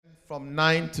from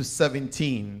 9 to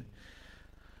 17.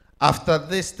 After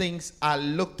these things I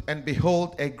looked, and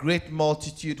behold, a great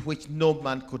multitude which no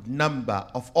man could number,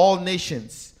 of all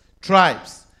nations,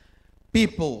 tribes,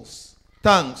 peoples,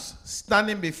 tongues,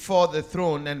 standing before the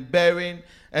throne and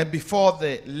before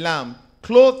the Lamb,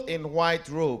 clothed in white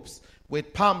robes,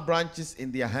 with palm branches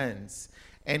in their hands,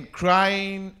 and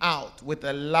crying out with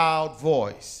a loud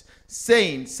voice,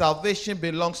 saying, Salvation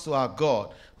belongs to our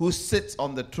God, who sits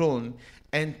on the throne,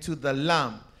 and to the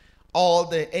Lamb. All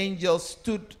the angels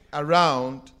stood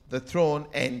around the throne,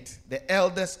 and the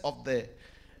elders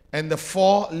and the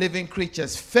four living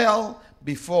creatures fell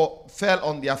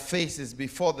on their faces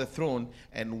before the throne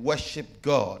and worshiped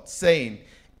God, saying,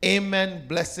 Amen,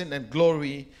 blessing and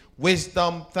glory,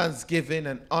 wisdom, thanksgiving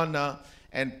and honor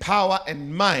and power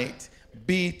and might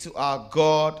be to our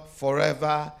God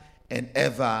forever and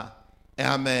ever.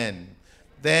 Amen.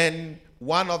 Then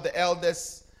one of the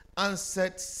elders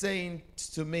answered, saying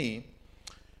to me,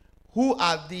 Who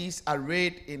are these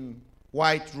arrayed in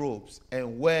white robes,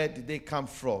 and where did they come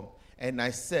from? And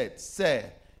I said, Sir,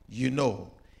 you know.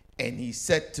 And he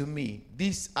said to me,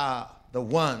 These are the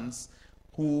ones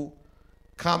who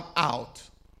come out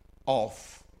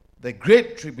of the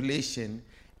great tribulation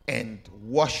and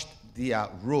washed their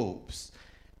robes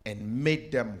and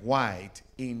made them white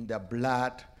in the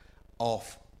blood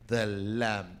of the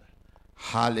Lamb.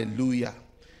 Hallelujah.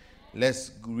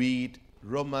 Let's read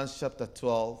Romans chapter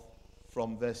 12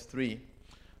 from verse 3.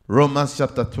 Romans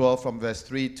chapter 12 from verse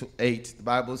 3 to 8. The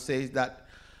Bible says that,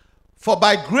 For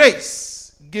by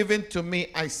grace given to me,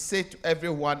 I say to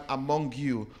everyone among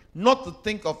you, not to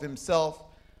think of himself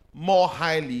more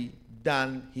highly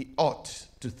than he ought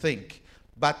to think,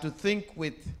 but to think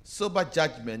with sober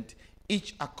judgment,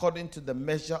 each according to the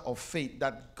measure of faith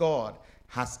that God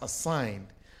has assigned.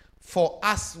 For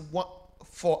us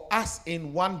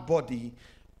in one body,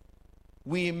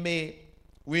 we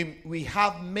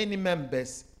have many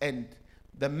members, and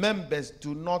the members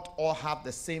do not all have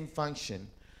the same function.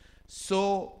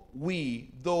 So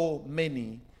we, though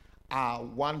many, are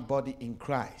one body in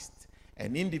Christ,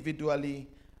 and individually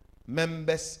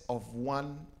members of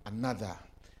one another,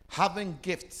 having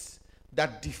gifts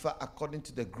that differ according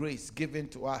to the grace given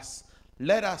to us.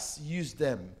 Let us use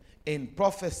them in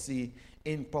prophecy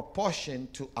in proportion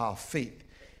to our faith.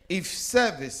 If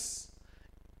service,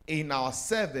 in our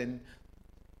serving,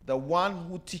 the one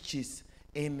who teaches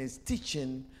in his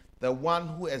teaching, the one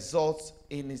who exalts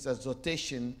in his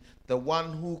exhortation, the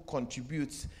one who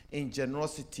contributes in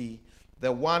generosity,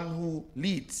 the one who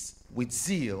leads with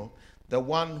zeal, the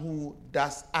one who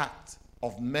does act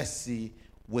of mercy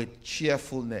with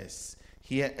cheerfulness.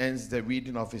 Here ends the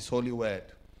reading of his holy word.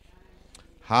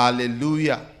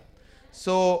 Hallelujah.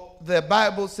 So the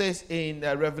Bible says in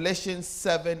Revelation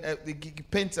 7, it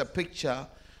paints a picture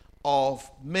of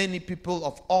many people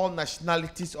of all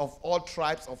nationalities, of all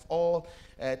tribes, of all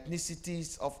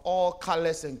ethnicities, of all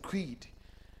colors and creed.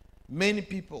 Many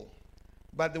people,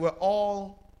 but they were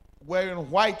all wearing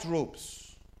white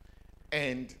robes.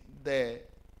 And the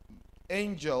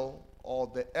angel or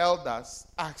the elders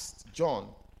asked John,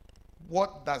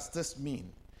 what does this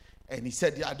mean? And he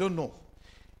said, I don't know.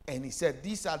 And he said,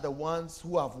 these are the ones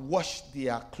who have washed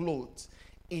their clothes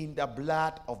in the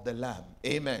blood of the Lamb.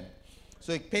 Amen.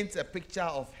 So it paints a picture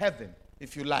of heaven,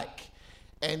 if you like.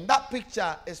 And that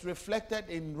picture is reflected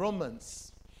in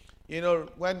Romans. You know,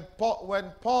 when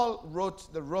Paul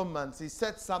wrote the Romans, he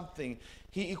said something.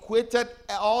 He equated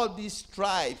all these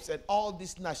tribes and all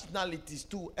these nationalities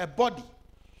to a body.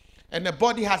 And the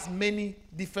body has many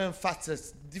different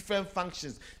facets, different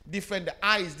functions. The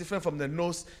eye is different from the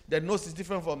nose is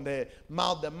different from the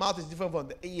mouth is different from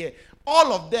the ear.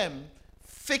 All of them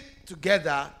fit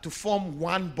together to form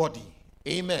one body.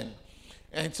 Amen.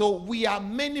 And so we are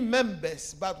many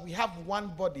members, but we have one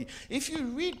body. If you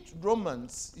read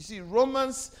Romans, you see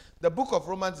Romans, the book of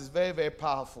Romans is very, very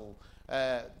powerful.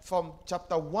 From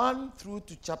chapter 1 through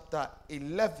to chapter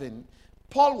 11,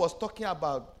 Paul was talking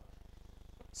about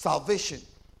salvation,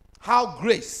 how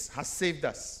grace has saved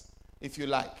us, if you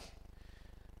like.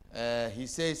 He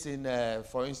says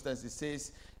for instance, he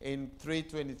says in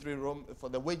 3:23, for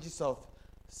the wages of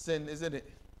sin, isn't it,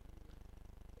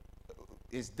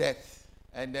 is death.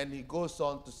 And then he goes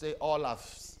on to say, all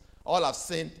have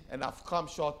sinned and have come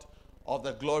short of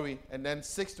the glory. And then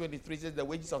 6:23 says the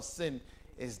wages of sin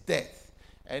is death.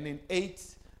 And in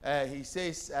 8, he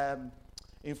says,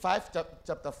 in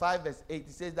chapter 5, verse 8,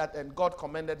 he says that, and God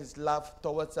commended his love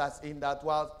towards us in that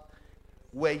while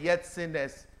we're yet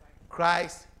sinners,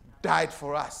 Christ died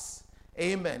for us.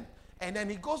 Amen. And then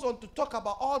he goes on to talk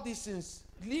about all these things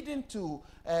leading to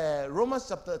Romans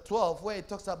chapter 12, where it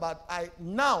talks about,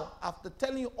 now, after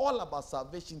telling you all about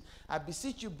salvation, I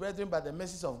beseech you, brethren, by the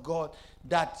mercies of God,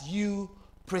 that you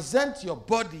present your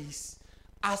bodies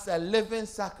as a living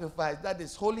sacrifice that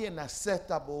is holy and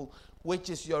acceptable,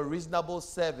 which is your reasonable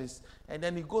service. And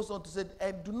then he goes on to say,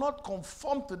 and do not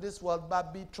conform to this world,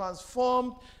 but be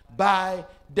transformed by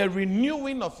the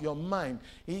renewing of your mind.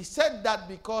 He said that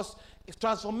because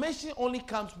transformation only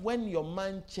comes when your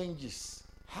mind changes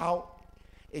how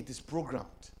it is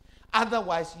programmed.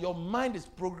 Otherwise, your mind is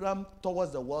programmed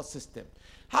towards the world system.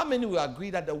 How many will agree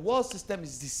that the world system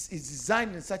is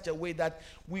designed in such a way that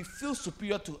we feel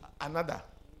superior to another?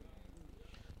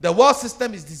 The world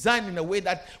system is designed in a way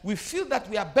that we feel that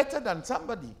we are better than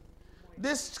somebody.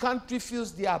 This country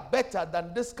feels they are better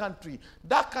than this country.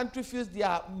 That country feels they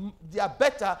are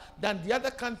better than the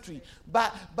other country.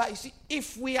 But you see,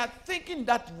 if we are thinking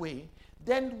that way,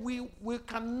 then we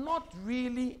cannot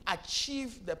really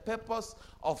achieve the purpose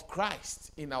of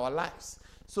Christ in our lives.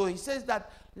 So he says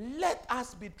that let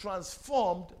us be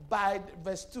transformed by,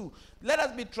 verse 2, let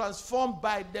us be transformed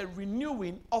by the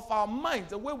renewing of our minds,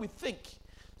 the way we think,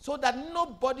 so that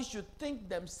nobody should think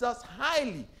themselves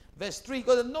highly. Verse 3,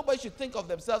 because nobody should think of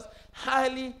themselves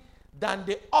highly than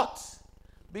they ought,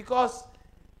 because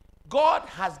God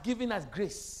has given us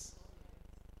grace.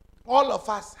 All of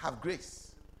us have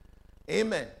grace.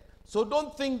 Amen. So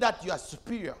don't think that you are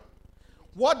superior.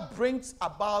 What brings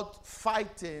about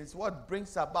fightings, what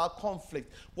brings about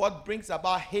conflict, what brings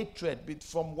about hatred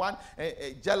from one,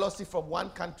 jealousy from one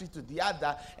country to the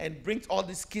other, and brings all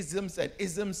these schisms and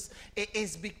isms, it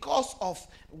is because of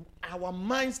our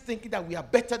minds thinking that we are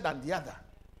better than the other.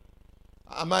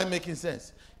 Am I making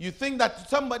sense? You think that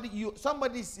somebody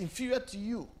is inferior to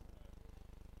you.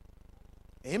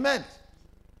 Amen.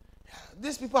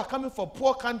 These people are coming from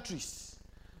poor countries.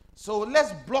 So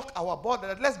let's block our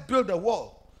border. Let's build a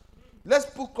wall. Let's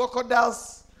put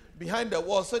crocodiles behind the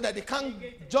wall so that they can't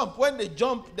jump. When they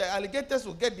jump, the alligators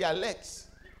will get their legs.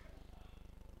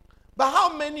 But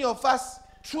how many of us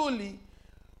truly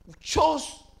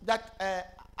chose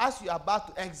that as you are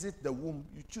about to exit the womb,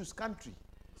 you choose country?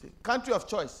 See, country of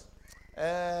choice.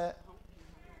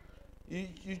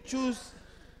 You choose...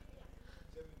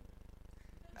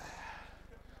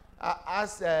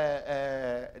 as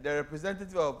the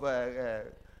representative of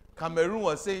Cameroon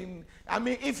was saying, I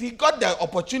mean, if he got the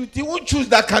opportunity, he would choose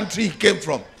that country he came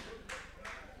from.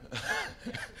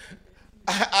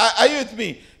 Are you with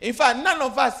me? In fact, none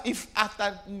of us, if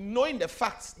after knowing the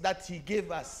facts that he gave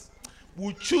us,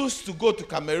 would choose to go to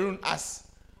Cameroon as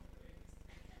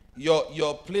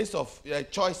your place of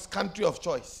choice, country of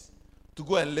choice, to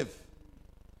go and live.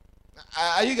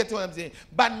 Are you getting what I'm saying?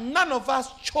 But none of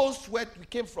us chose where we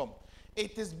came from.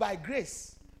 It is by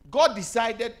grace. God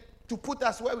decided to put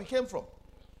us where we came from.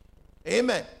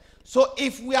 Amen. So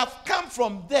if we have come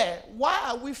from there, why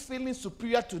are we feeling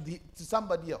superior to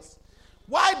somebody else?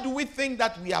 Why do we think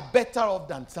that we are better off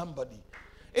than somebody?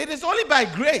 It is only by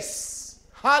grace.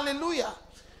 Hallelujah.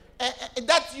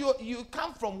 That you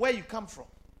come from where you come from.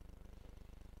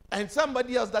 And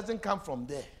somebody else doesn't come from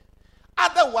there.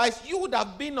 Otherwise, you would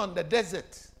have been on the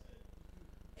desert.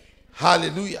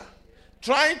 Hallelujah.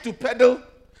 Trying to pedal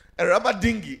a rubber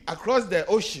dinghy across the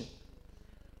ocean.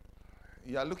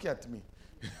 You are looking at me.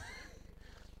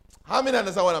 How many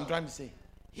understand what I'm trying to say?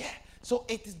 Yeah. So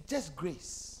it is just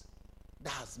grace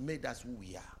that has made us who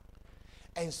we are.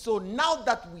 And so now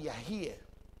that we are here,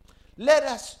 let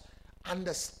us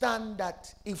understand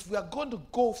that if we are going to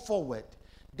go forward,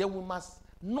 then we must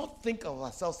not think of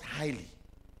ourselves highly.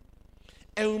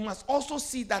 And we must also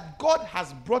see that God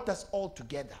has brought us all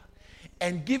together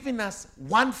and given us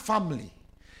one family.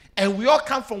 And we all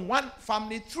come from one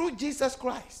family through Jesus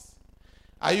Christ.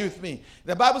 Are you with me?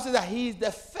 The Bible says that he is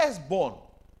the firstborn.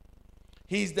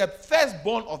 He is the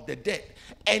firstborn of the dead.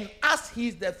 And as he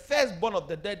is the firstborn of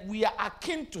the dead, we are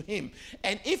akin to him.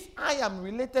 And if I am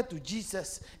related to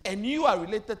Jesus and you are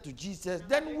related to Jesus,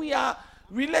 then we are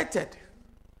related.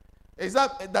 Does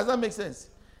that make sense?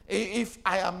 If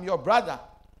I am your brother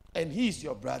and he is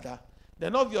your brother,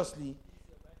 then obviously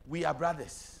we are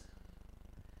brothers.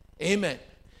 Amen.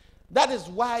 That is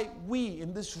why we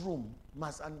in this room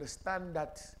must understand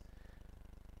that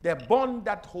the bond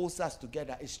that holds us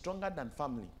together is stronger than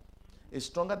family. It's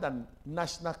stronger than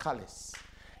national colors.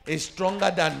 It's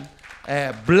stronger than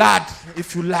blood,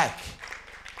 if you like.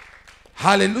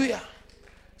 Hallelujah.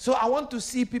 So I want to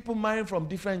see people marrying from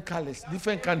different colors,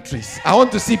 different countries. I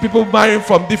want to see people marrying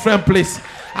from different places.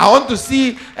 I want to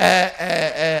see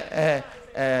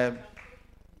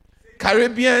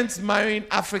Caribbeans marrying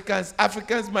Africans,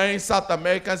 Africans marrying South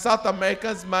Americans, South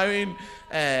Americans marrying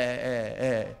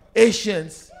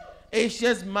Asians,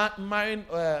 Asians marrying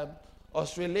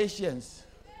Australasians.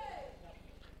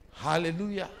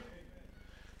 Hallelujah.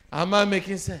 Am I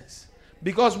making sense?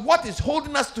 Because what is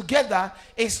holding us together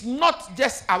is not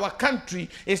just our country.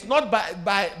 It's not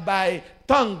by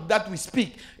tongue that we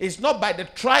speak. It's not by the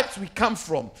tribes we come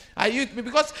from. Are you with me?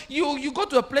 Because you go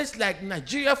to a place like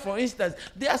Nigeria, for instance,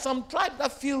 there are some tribes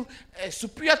that feel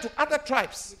superior to other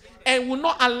tribes and will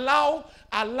not allow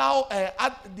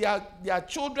their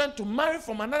children to marry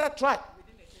from another tribe.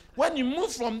 When you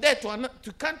move from there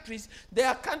to countries, there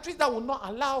are countries that will not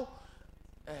allow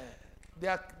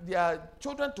their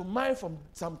children to marry from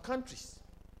some countries.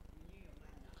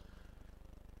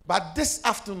 But this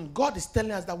afternoon, God is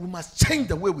telling us that we must change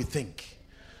the way we think.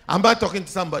 Am I talking to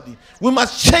somebody? We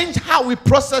must change how we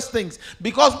process things,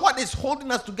 because what is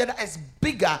holding us together is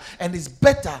bigger and is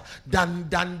better than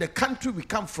the country we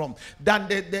come from, than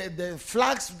the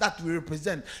flags that we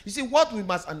represent. You see, what we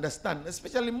must understand,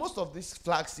 especially most of these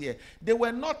flags here, they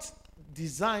were not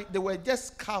designed, they were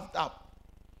just carved up.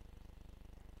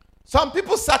 Some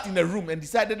people sat in a room and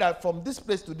decided that from this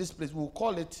place to this place, we'll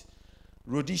call it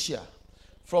Rhodesia.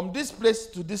 From this place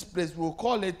to this place, we'll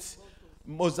call it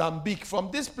Mozambique.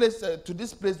 From this place to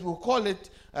this place, we'll call it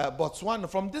Botswana.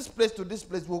 From this place to this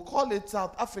place, we'll call it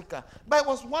South Africa. But it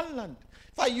was one land.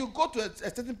 In fact, you go to a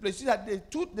certain place, you see that they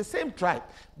took the same tribe,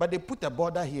 but they put a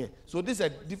border here. So this is a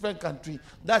different country.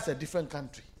 That's a different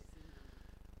country.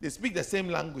 They speak the same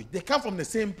language. They come from the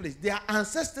same place. Their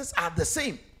ancestors are the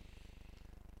same.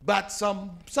 But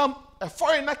a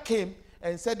foreigner came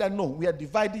and said that no, we are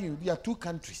dividing you. We are two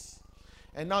countries.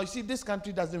 And now you see, this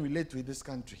country doesn't relate with this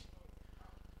country.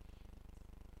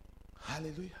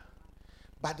 Hallelujah.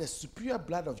 But the superior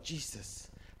blood of Jesus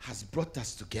has brought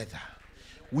us together.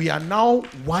 We are now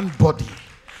one body.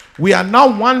 We are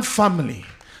now one family.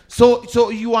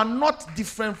 So you are not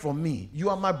different from me. You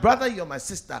are my brother, you are my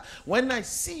sister. When I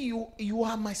see you, you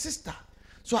are my sister.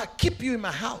 So I keep you in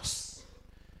my house.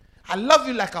 I love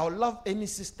you like I would love any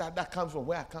sister that comes from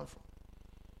where I come from.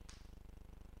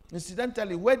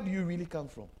 Incidentally, where do you really come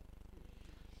from?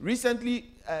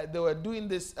 Recently, they were doing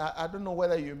this. I don't know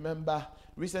whether you remember.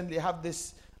 Recently, they have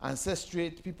this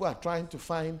ancestrate. People are trying to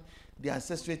find the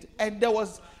ancestrate. And there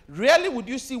was, rarely would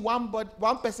you see one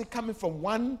person coming from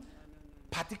one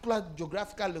particular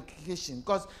geographical location.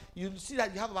 Because you see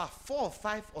that you have about 4 or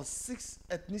 5 or 6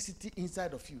 ethnicity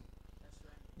inside of you.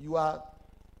 You are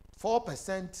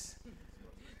 4%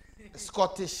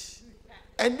 Scottish.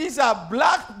 And these are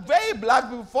black, very black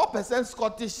people, 4%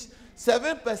 Scottish,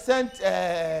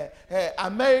 7%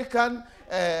 American,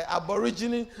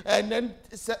 Aborigine, and then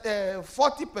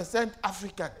 40%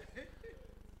 African.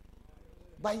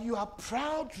 But you are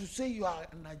proud to say you are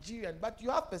Nigerian, but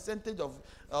you have percentage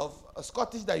of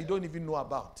Scottish that you don't even know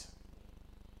about.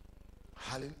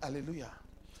 Hallelujah.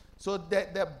 So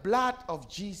the blood of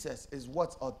Jesus is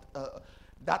what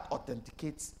that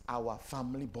authenticates our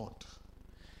family bond.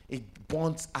 It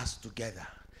bonds us together.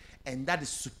 And that is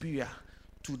superior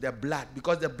to the blood.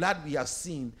 Because the blood we have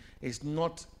seen is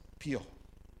not pure.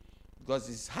 Because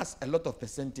it has a lot of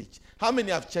percentage. How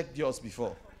many have checked yours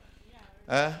before?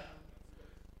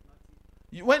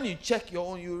 When you check your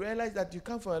own, you realize that you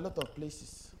come from a lot of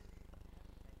places.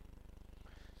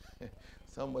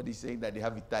 Somebody saying that they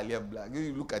have Italian blood.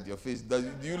 You look at your face. Do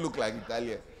you look like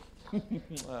Italian?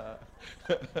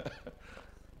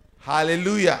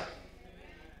 Hallelujah.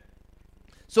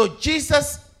 So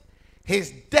Jesus,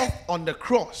 his death on the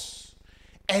cross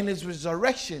and his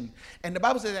resurrection, and the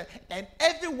Bible says that, and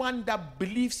everyone that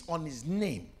believes on his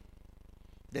name,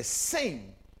 the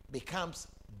same becomes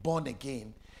born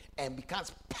again and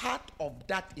becomes part of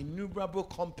that innumerable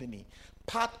company,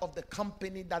 part of the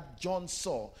company that John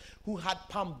saw, who had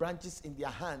palm branches in their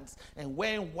hands and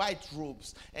wearing white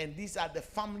robes. And these are the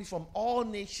family from all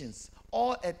nations,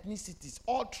 all ethnicities,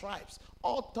 all tribes,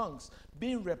 all tongues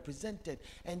being represented.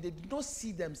 And they did not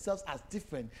see themselves as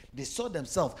different. They saw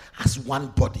themselves as one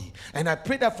body. And I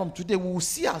pray that from today we will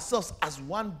see ourselves as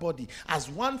one body, as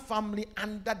one family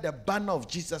under the banner of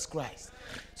Jesus Christ.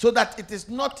 So that it is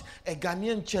not a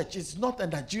Ghanaian church, it's not a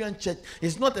Nigerian church,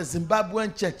 it's not a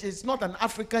Zimbabwean church, it's not an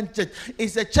African church.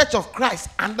 It's a church of Christ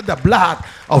under the blood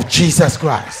of Jesus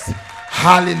Christ.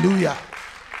 Hallelujah.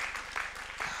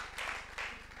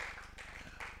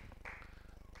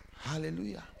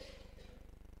 Hallelujah.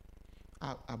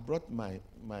 I brought my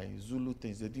Zulu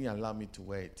things. They didn't allow me to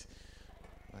wear it.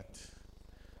 But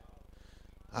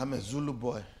I'm a Zulu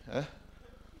boy.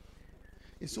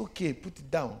 It's okay. Put it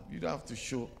down. You don't have to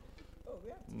show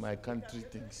my country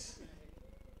things.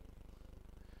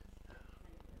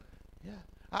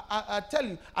 I tell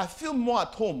you, I feel more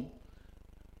at home.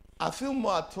 I feel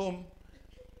more at home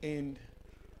in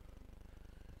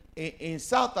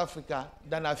South Africa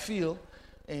than I feel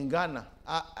in Ghana.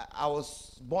 I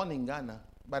was born in Ghana,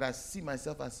 but I see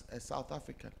myself as a South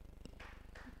African.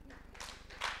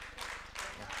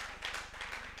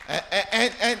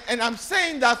 And I'm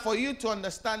saying that for you to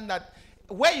understand that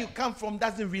where you come from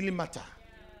doesn't really matter.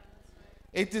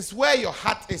 It is where your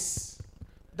heart is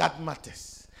that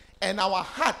matters. And our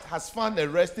heart has found a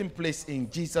resting place in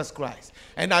Jesus Christ.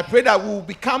 And I pray that we will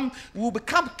become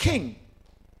king.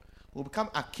 We'll become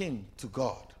a king to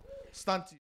God. Stand to